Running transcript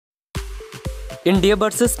India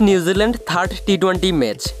vs New Zealand third T20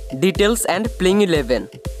 match. Details and playing 11.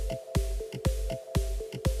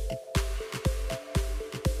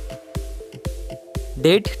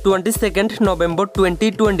 Date 22nd November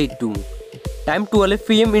 2022. Time 12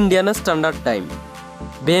 PM Indian Standard Time.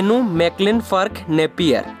 Venue McLean Park,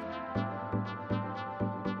 Napier.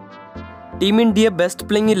 Team India best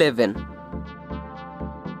playing 11.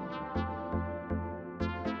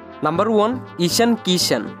 Number 1 Ishan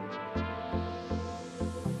Kishan.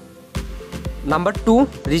 Number 2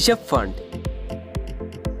 Rishabh Pant.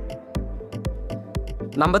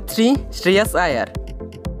 Number 3 Shreyas Iyer.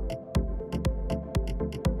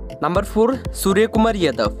 Number 4 Suryakumar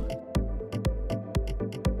Yadav.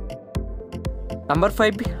 Number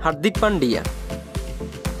 5 Hardik Pandya.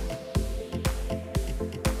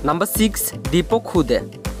 Number 6 Deepak.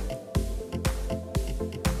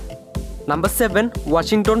 Number 7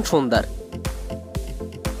 Washington Sundar.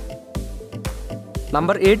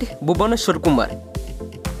 Number 8 Suryakumar.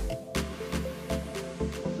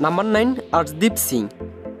 Number 9 Arshdeep Singh.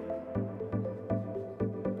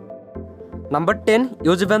 Number 10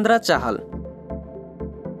 Yuzvendra Chahal.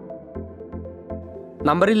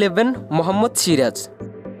 Number 11 Mohammad.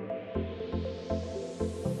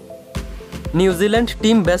 New Zealand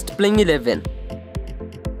team best playing 11.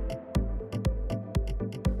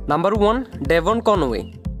 Number 1 Devon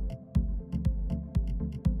Conway.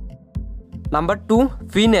 Number 2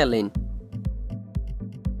 McLean.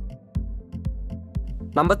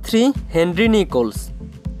 Number 3 Henry Nichols.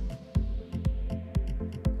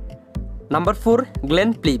 Number 4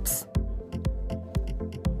 Glenn Phillips.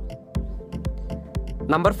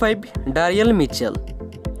 Number 5 Daryl Mitchell.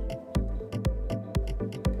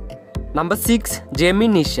 Number 6 Jamie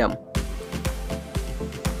Neesham.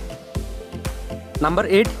 Number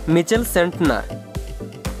 8 Mitchell Santner.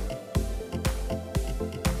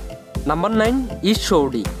 Number 9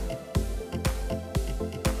 Ishan.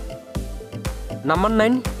 Number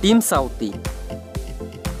 9 Team Southie.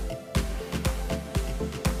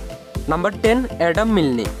 Number 10 Adam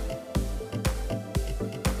Milne.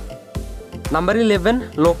 Number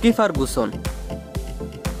 11 Lockie Ferguson.